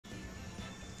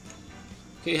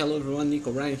Okay, hello everyone, Nico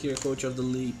Ryan here, coach of the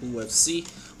League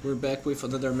UFC. We're back with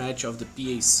another match of the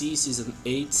PAC Season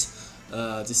 8.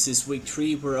 This is week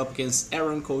 3, we're up against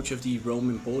Aaron, coach of the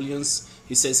Rome Empoleons.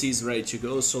 He says he's ready to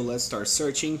go, so let's start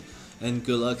searching. And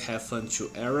good luck, have fun to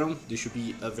Aaron. This should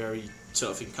be a very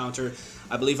tough encounter.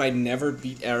 I believe I never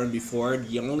beat Aaron before.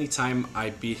 The only time I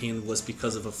beat him was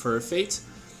because of a fur fate.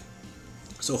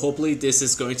 So hopefully this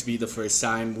is going to be the first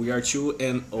time. We are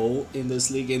 2-0 in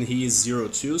this league and he is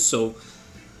 0-2, so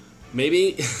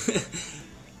maybe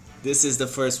this is the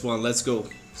first one. Let's go.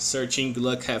 Searching, good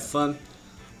luck, have fun.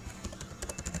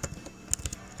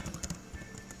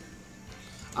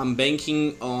 I'm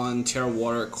banking on Terra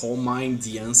Water Coal Mine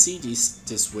Diancie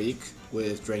this week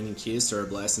with Draining Kiss, Terra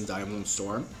Blast, and Diamond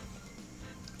Storm.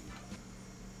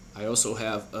 I also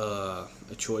have a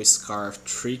Choice Scarf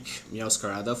Trick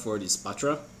Meowscarada for this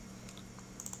Patra.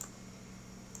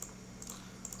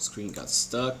 Screen got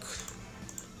stuck.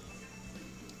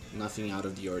 Nothing out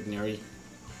of the ordinary.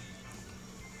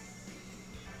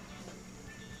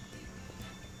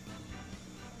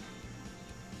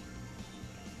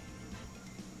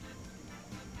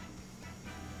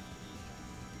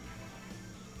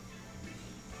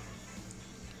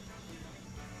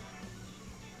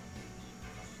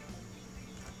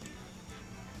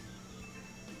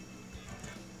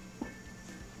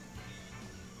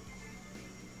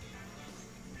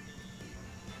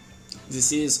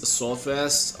 This is Assault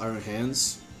Vest, Iron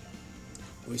Hands,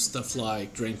 with stuff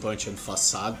like Drain Punch and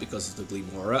Facade because of the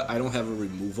Gleamora. I don't have a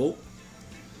removal.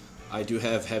 I do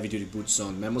have Heavy Duty Boots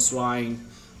on Mamoswine.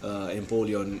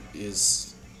 Empoleon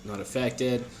is not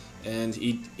affected, and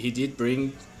he did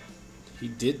bring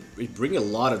a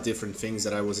lot of different things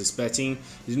that I was expecting.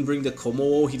 He didn't bring the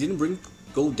Komo, he didn't bring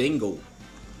Goldango.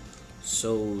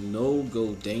 So no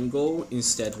Goldango.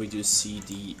 Instead we do see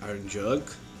the Iron Jug.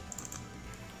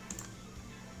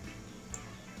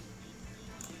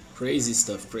 Crazy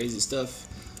stuff, crazy stuff.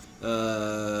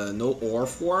 No Ore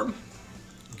Form.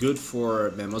 Good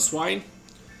for Mamoswine.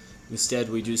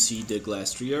 Instead we do see the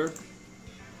Glastrier.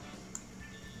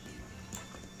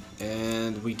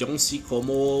 And we don't see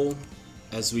Como,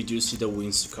 as we do see the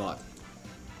Whimsicott.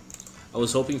 I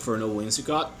was hoping for no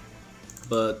Whimsicott,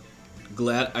 but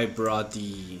glad I brought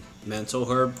the Mental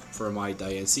Herb for my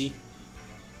Diancie,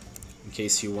 in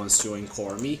case he wants to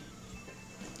encore me.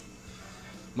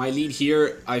 My lead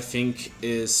here, I think,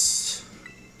 is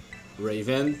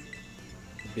Raven,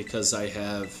 because I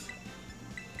have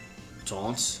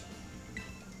Taunt.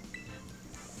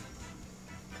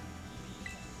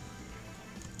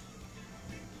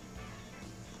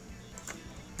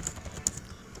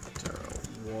 Terra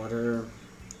Water,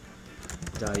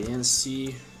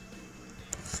 Diancie,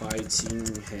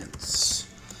 Fighting Hands.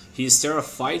 He's Terra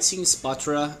Fighting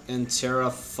Spatra and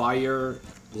Terra Fire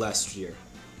Glastrier.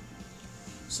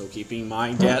 So keeping in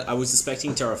mind that I was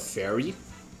expecting Terra Fairy,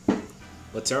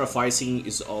 but Terra Fighting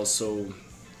is also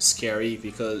scary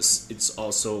because it's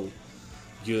also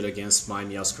good against my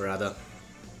Meowscarada.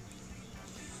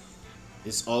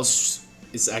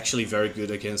 It's actually very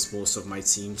good against most of my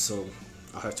team, so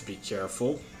I have to be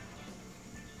careful.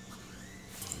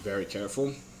 Very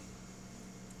careful.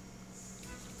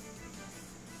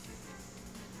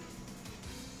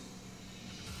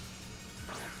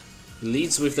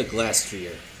 Leads with the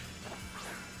Glastrier.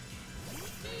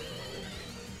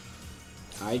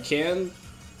 I can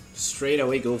straight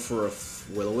away go for a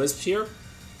Will-O-Wisp here.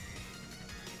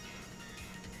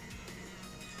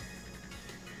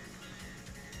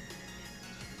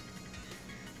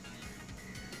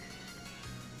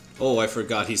 Oh, I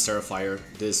forgot he's Terrafire.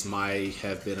 This might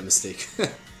have been a mistake.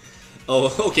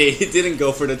 Oh, okay, he didn't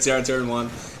go for the Terra turn 1,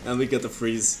 and we get the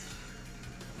freeze.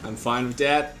 I'm fine with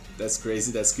that. That's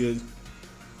crazy, that's good.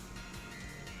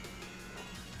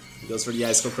 He goes for the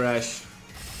Ice Core Crash.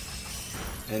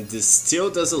 And this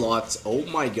still does a lot. Oh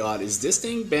my god, is this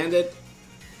thing banded?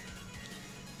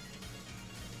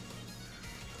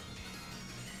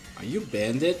 Are you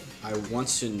banded? I want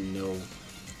to know.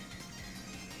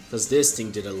 Because this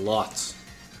thing did a lot.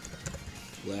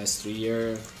 Last 3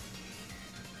 year.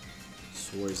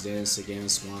 Swords Dance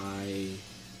against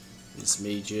these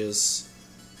mages.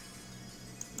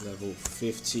 Level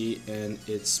 50 and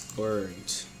it's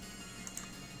burned.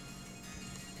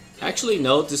 Actually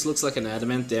no, this looks like an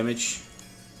adamant damage.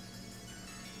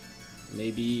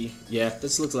 Maybe, yeah,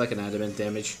 this looks like an adamant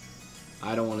damage.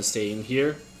 I don't want to stay in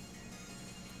here.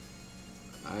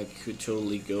 I could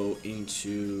totally go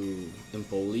into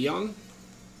Empoleon,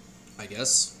 I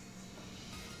guess.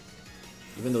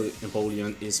 Even though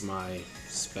Empoleon is my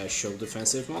special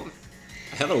defensive one.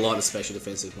 I have a lot of special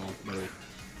defensive one, by the way.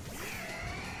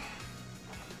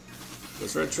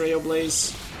 Goes for a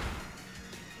Trailblaze.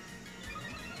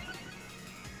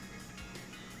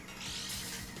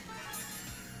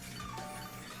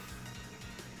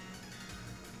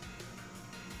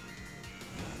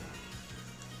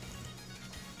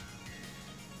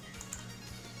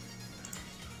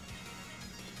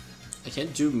 I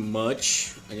can't do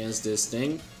much against this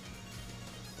thing.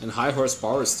 And high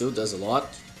horsepower still does a lot.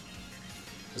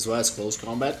 As well as close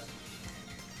combat.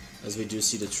 As we do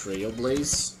see the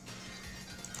Trailblaze.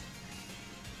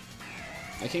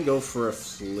 I can go for a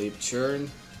flip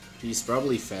turn. He's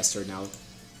probably faster now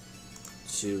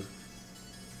too.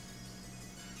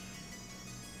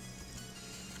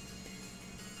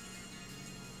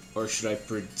 Or should I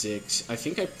predict? I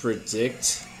think I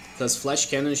predict, because Flash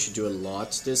Cannon should do a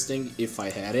lot to this thing if I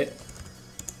had it.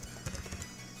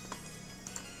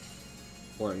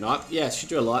 Or not. Yeah, it should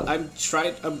do a lot. I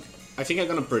think I'm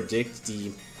gonna predict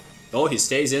the... Oh, he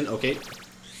stays in. Okay.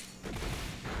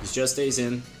 He just stays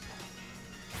in.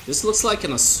 This looks like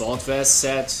an Assault Vest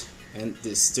set, and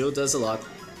this still does a lot.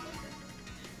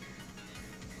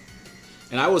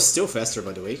 And I was still faster,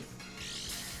 by the way.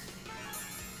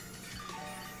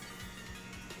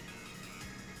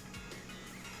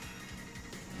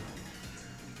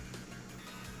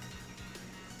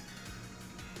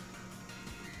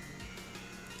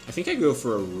 I think I go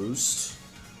for a Roost.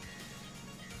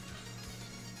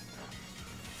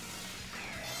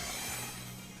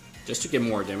 Just to get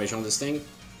more damage on this thing.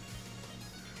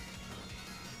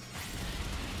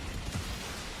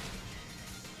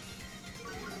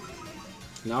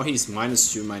 Now he's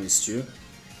 -2, -2.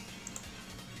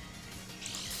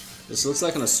 This looks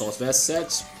like an Assault Vest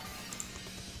set.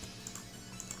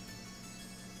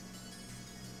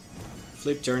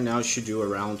 Flip turn now should do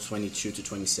around 22 to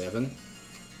 27.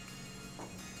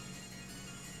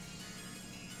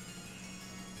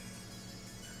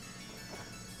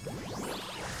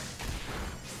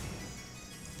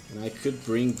 And I could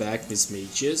bring back Miss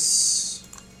Mages.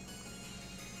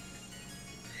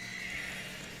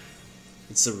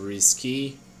 It's a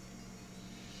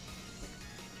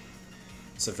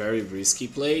very risky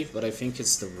play, but I think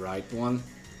it's the right one.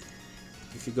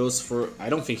 If he goes for, I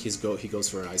don't think he goes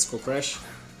for an Icicle Crash.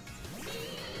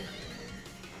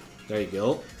 There you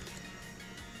go.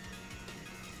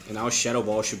 And now Shadow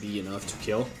Ball should be enough to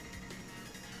kill.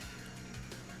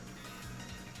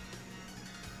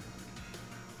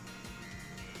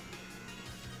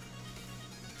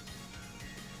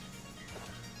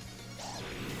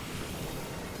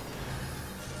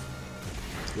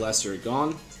 Blaster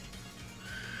gone.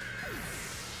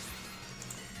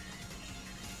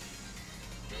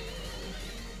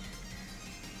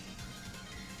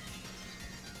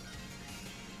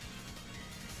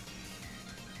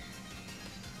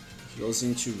 He goes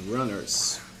into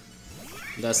runners.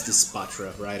 That's the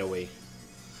Spatra right away.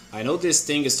 I know this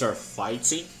thing is start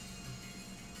fighting.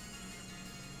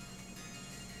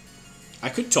 I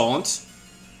could taunt.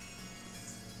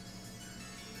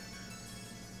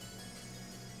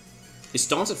 Is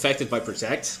taunt affected by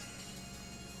Protect?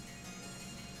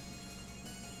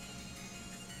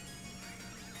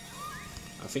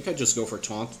 I think I just go for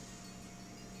taunt.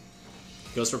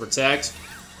 Goes for Protect.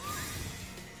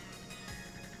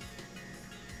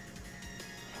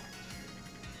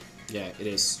 Yeah, it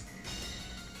is.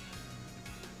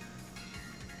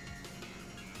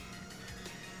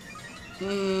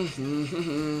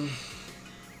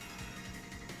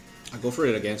 I'll go for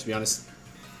it again, to be honest.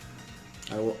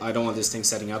 I don't want this thing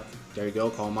setting up. There you go,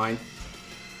 Calm Mind.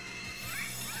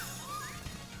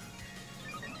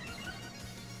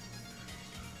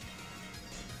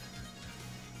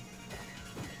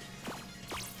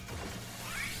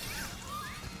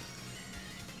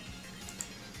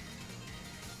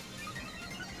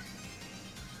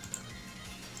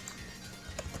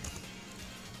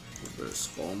 Reverse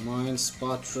Calm Mind,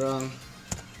 Spatra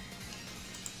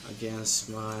against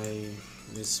my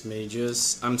Miss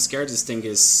Mages. I'm scared this thing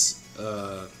is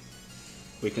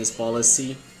weakness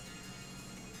policy.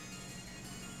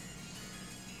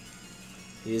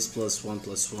 He is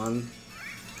 +1/+1.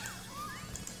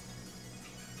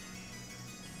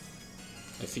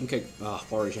 I think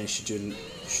Power Gen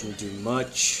shouldn't do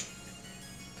much,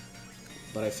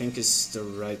 but I think it's the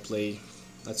right play.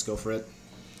 Let's go for it.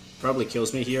 Probably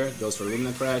kills me here. Goes for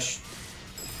Lumina Crash.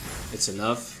 It's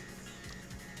enough.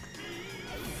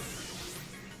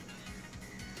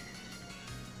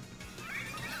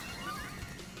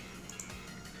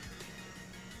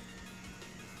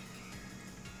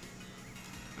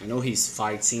 I know he's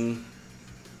fighting,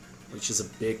 which is a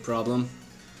big problem.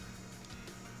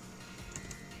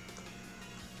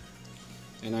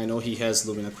 And I know he has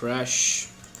Lumina Crash.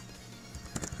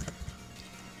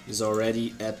 He's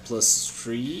already at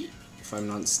 +3, if I'm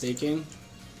not mistaken,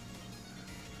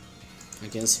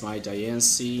 against my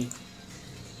Diancie.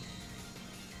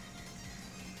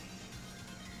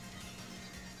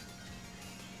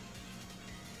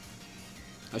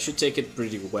 I should take it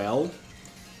pretty well.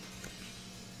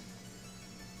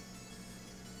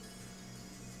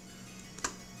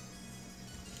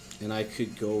 And I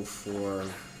could go for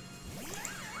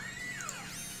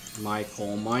my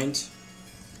Calm Mind.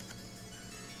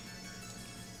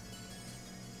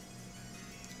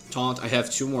 Taunt, I have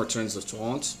 2 more turns of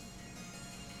Taunt.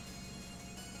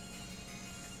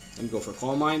 And go for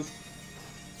Calm Mind.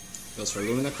 Goes for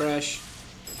Lumina Crash.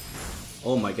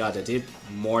 Oh my god, that did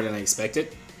more than I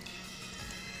expected.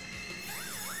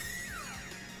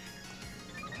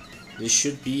 This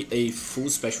should be a full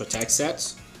special attack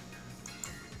set.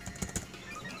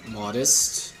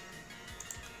 Modest.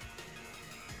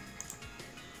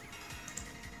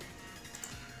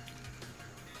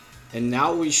 And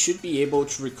now we should be able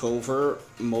to recover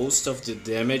most of the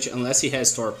damage, unless he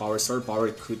has Store Power. Store Power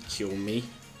could kill me.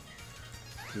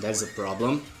 And that's a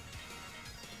problem.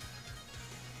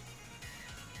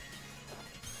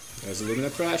 There's a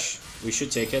Lumina Crash. We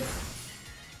should take it.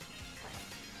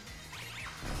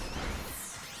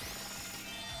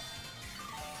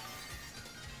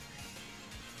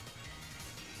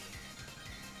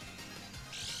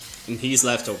 And he's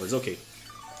leftovers, okay.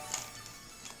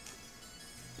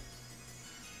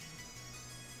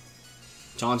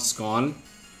 Taunt's gone.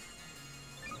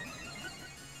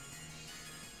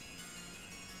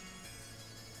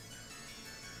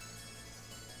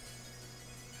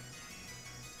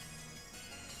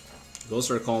 Goes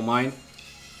for a Calm Mind.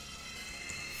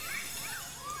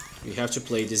 We have to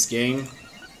play this game.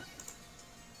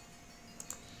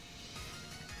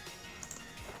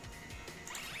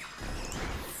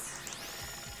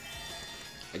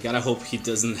 I gotta hope he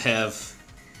doesn't have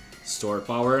Store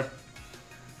Power.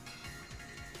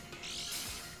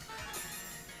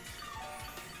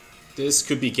 This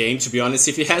could be game, to be honest.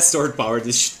 If he has Store Power,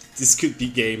 this could be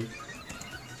game.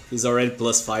 He's already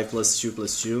 +5, +2,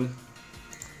 +2.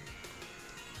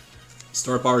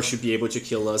 Store Power should be able to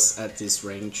kill us at this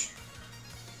range.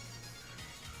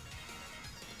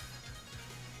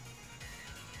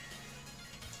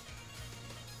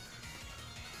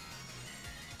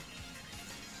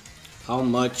 How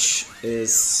much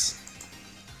is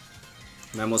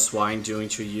Mamoswine doing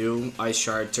to you? Ice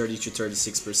Shard 30 to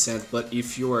 36%, but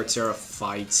if you are Terra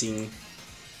fighting,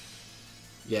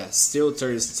 yeah, still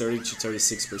 30 to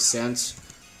 36%.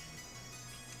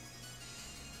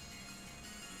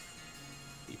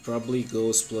 He probably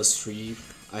goes +3.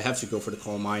 I have to go for the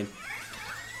Calm Mind.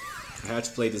 I have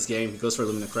to play this game. He goes for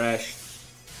Lumina Crash.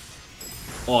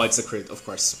 Oh, it's a crit, of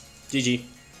course. GG.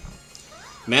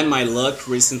 Man, my luck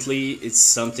recently, it's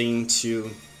something to...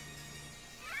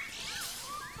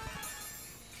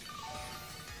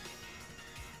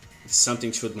 It's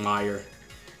something to admire.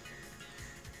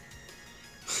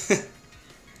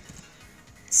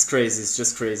 It's crazy, it's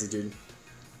just crazy, dude.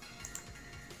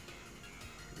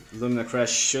 Lumina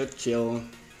Crash should kill.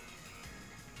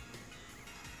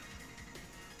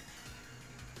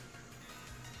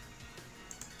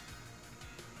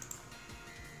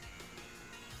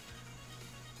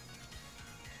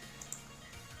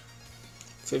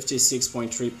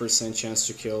 .3% chance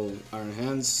to kill Iron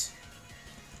Hands.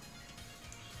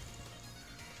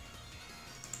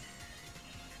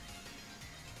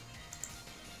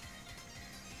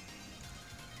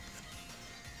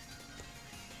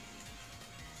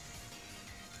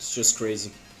 It's just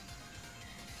crazy.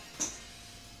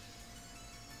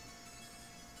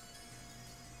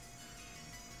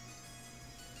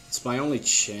 It's my only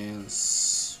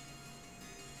chance.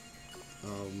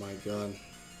 Oh my god.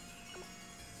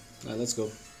 Alright, let's go.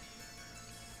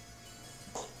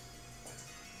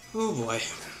 Oh boy.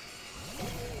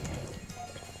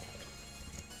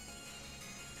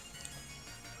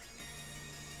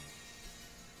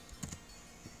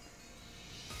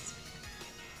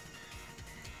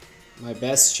 My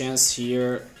best chance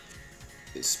here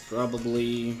is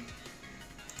probably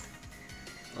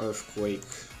Earthquake.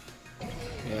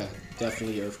 Yeah,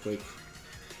 definitely Earthquake.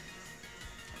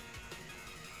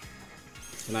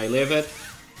 Can I live it?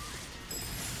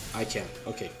 I can,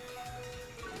 okay.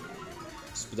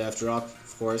 Speed F drop,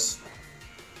 of course.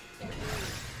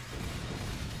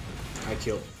 I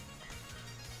kill.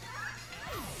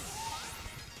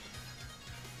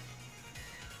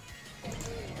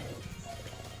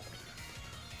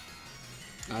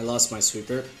 I lost my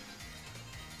sweeper.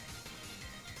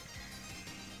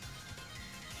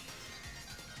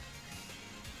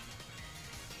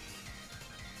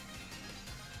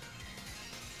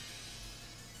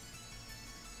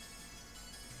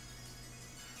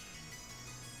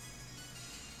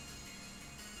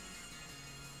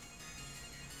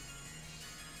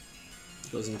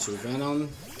 Goes into Venom,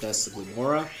 that's the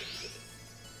Glimora.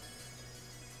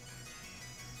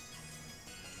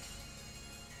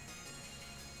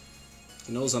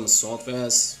 He knows I'm Assault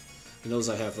Vest. He knows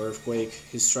I have Earthquake.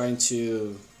 He's trying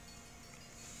to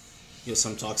get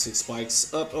some Toxic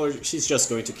Spikes up, or she's just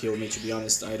going to kill me, to be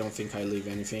honest. I don't think I leave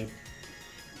anything.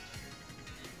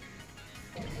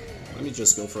 Let me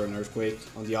just go for an Earthquake.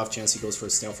 On the off chance he goes for a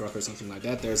Stealth Rock or something like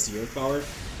that. There's the Earth Power.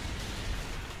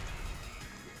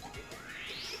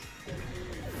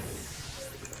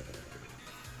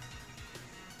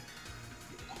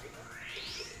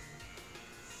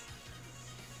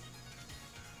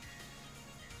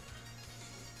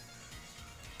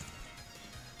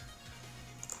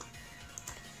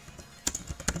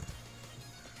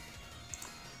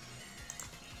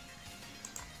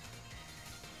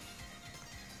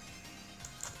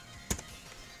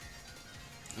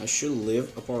 I should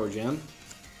live a Power Gem.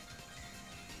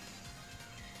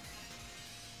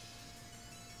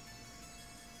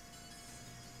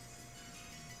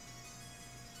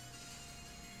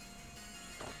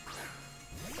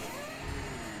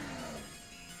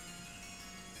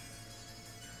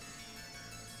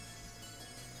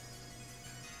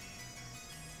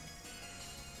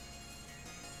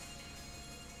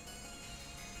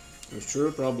 If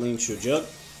true, probably into Jug.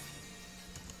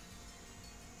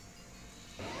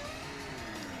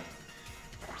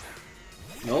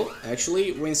 No,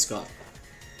 actually, Winscott.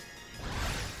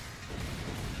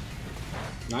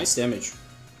 Nice damage.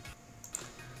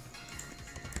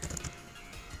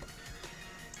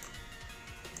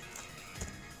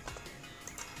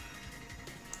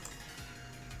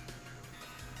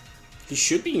 He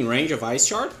should be in range of Ice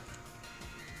Shard.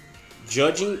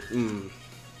 Judging...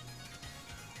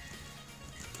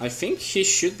 I think he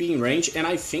should be in range, and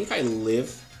I think I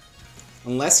live.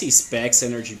 Unless he specs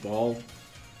Energy Ball.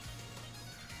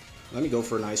 Let me go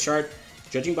for an Ice Shard.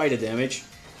 Judging by the damage,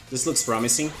 this looks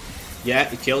promising.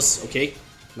 Yeah, it kills. Okay,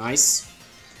 nice.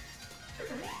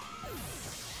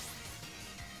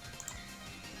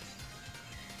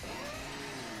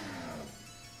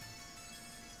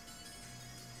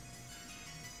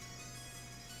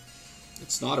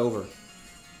 It's not over.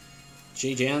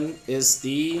 J-Jan is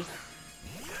the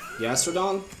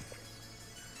Astrodon.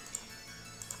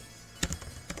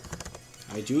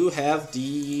 I do have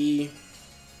the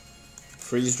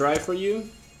Freeze Dry for you.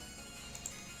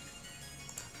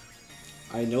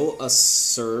 I know a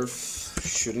Surf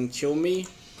shouldn't kill me.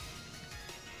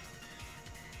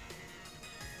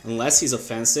 Unless he's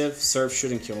offensive, Surf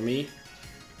shouldn't kill me.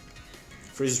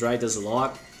 Freeze Dry does a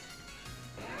lot.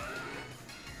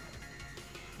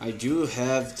 I do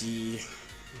have the...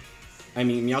 I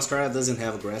mean, Meowscarada doesn't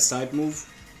have a Grass type move.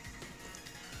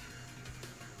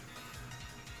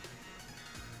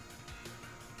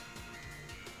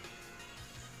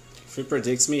 If he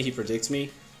predicts me, he predicts me.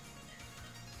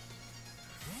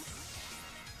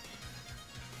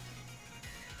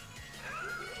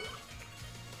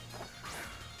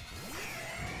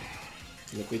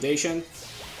 Liquidation.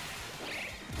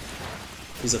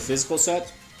 He's a physical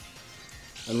set.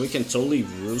 And we can totally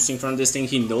roost in front of this thing.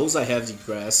 He knows I have the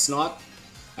Grass Knot.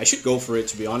 I should go for it,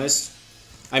 to be honest.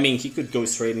 I mean, he could go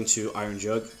straight into Iron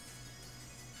Jug.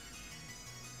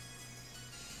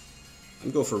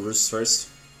 I'm going for Roost first.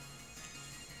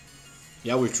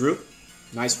 Yeah, we drew.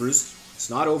 Nice Roost. It's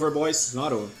not over, boys. It's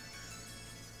not over.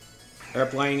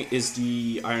 Airplane is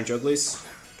the Iron Juglist.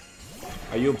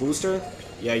 Are you a booster?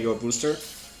 Yeah, you're a booster.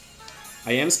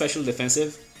 I am special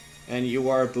defensive. And you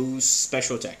are boost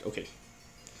special attack. Okay.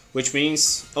 Which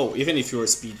means... Oh, even if you were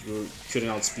speed, you couldn't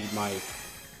outspeed my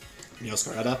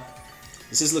Meowscarada.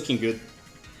 This is looking good.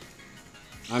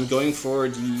 I'm going for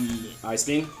the Ice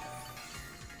Beam.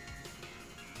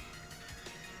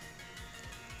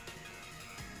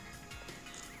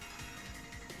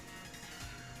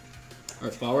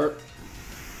 Earth Power.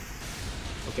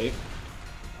 Okay.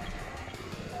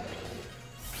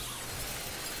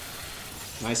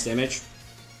 Nice damage.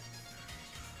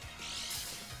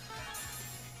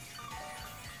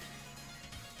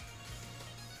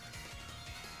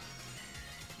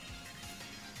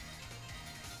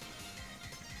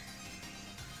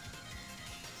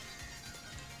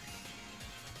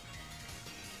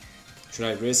 Should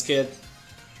I risk it?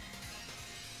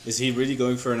 Is he really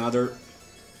going for another?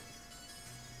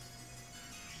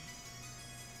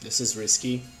 This is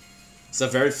risky. It's a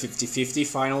very 50-50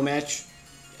 final match.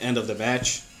 End of the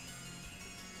match.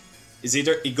 Is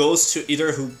either it goes to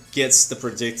either who gets the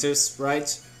predictors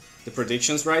right, the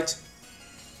predictions right.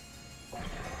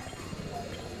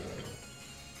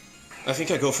 I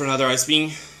think I go for another Ice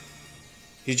Beam.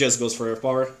 He just goes for Earth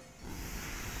Power.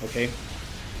 Okay.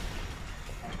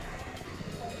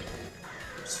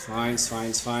 fine, it's fine,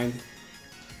 it's fine.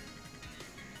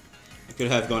 I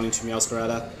could have gone into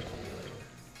Meowscarada.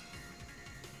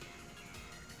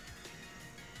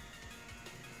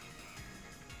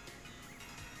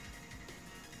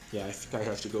 Yeah, I think I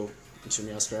have to go into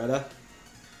Meowscarada.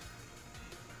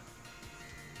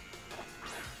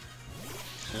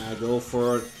 And I go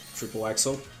for triple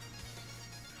Axle.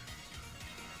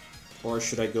 Or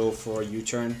should I go for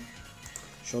U-turn?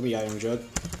 Show me Iron Jug.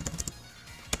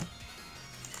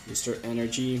 Booster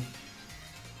Energy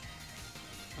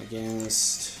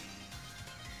against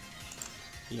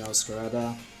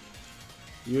Meowscarada.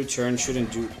 U-turn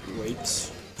shouldn't do.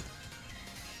 Wait.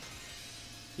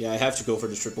 Yeah, I have to go for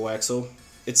the triple Axle.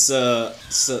 It's a.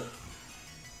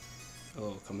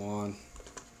 Oh, come on.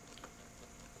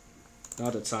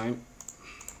 Not the time.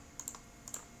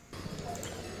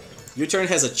 U-turn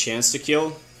has a chance to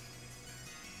kill,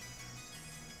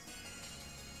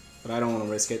 but I don't want to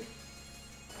risk it.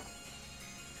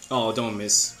 Oh, don't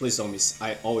miss. Please don't miss.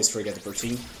 I always forget the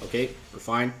protein. Okay, we're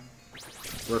fine.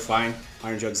 We're fine.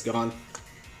 Iron Jug's gone.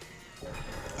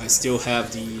 I still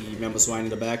have the Mamoswine in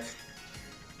the back.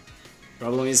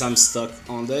 Problem is I'm stuck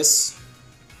on this.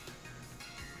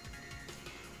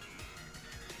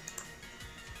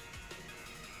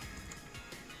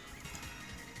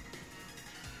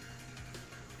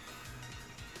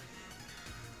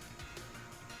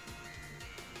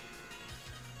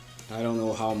 I don't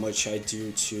know how much I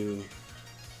do to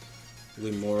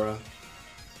Glimmora.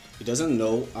 He doesn't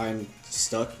know I'm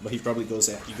stuck, but he probably goes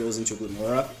into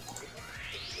Glimmora.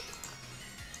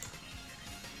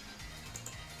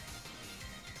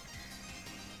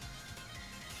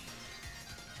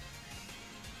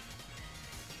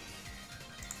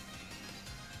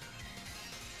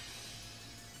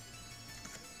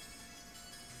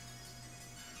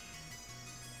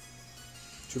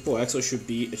 Triple Axle should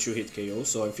be a 2-hit KO,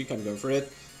 so I think I'm going for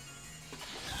it.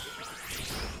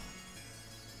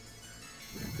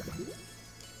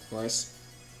 Of course.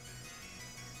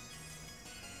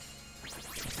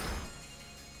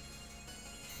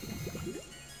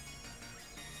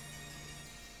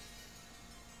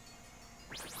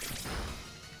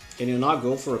 Can you not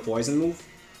go for a poison move?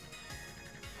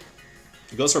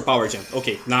 He goes for Power Gem.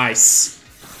 Okay, nice.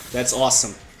 That's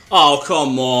awesome. Oh,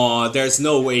 come on. There's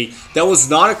no way. That was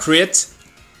not a crit.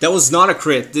 That was not a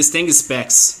crit. This thing is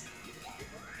PACS.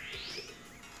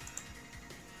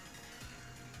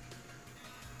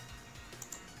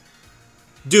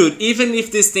 Dude, even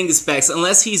if this thing is PACS,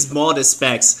 unless he's mod as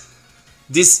PACS,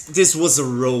 this was a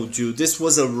roll, dude. This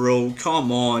was a roll.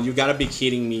 Come on. You gotta be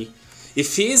kidding me.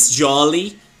 If he's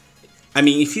Jolly, I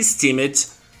mean, if he's timid,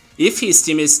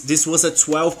 this was a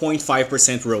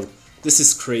 12.5% roll. This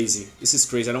is crazy. This is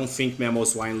crazy. I don't think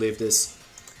Mamoswine lived this.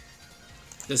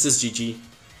 This is GG.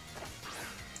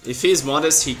 If he's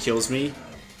modest, he kills me.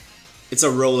 It's a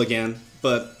roll again.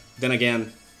 But then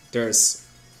again, there's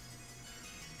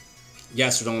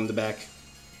Gastrodon in the back.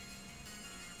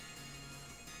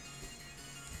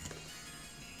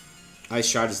 Ice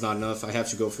Shard is not enough. I have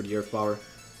to go for the Earth Power.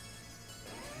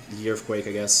 The Earthquake,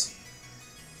 I guess.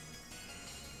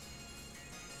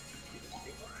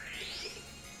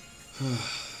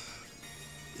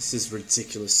 This is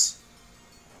ridiculous.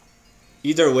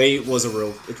 Either way, it was a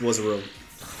roll. It was a roll.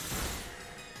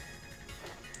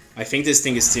 I think this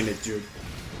thing is timid, dude.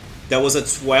 That was a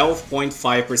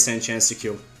 12.5% chance to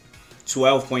kill.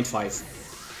 12.5.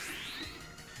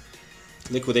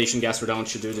 Liquidation Gastrodon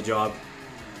should do the job.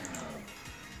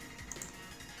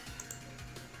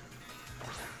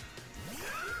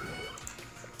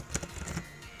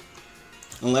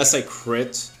 Unless I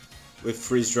crit with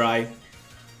Freeze Dry.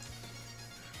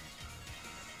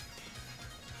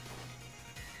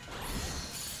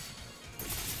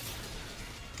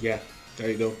 Yeah, there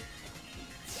you go.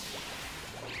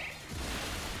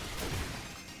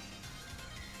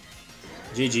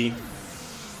 GG.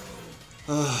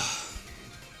 Oh,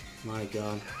 my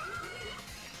God.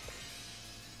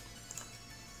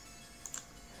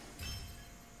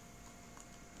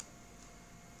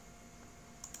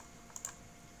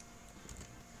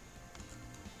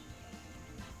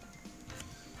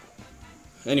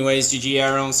 Anyways, GG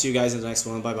Aaron. See you guys in the next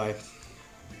one. Bye bye.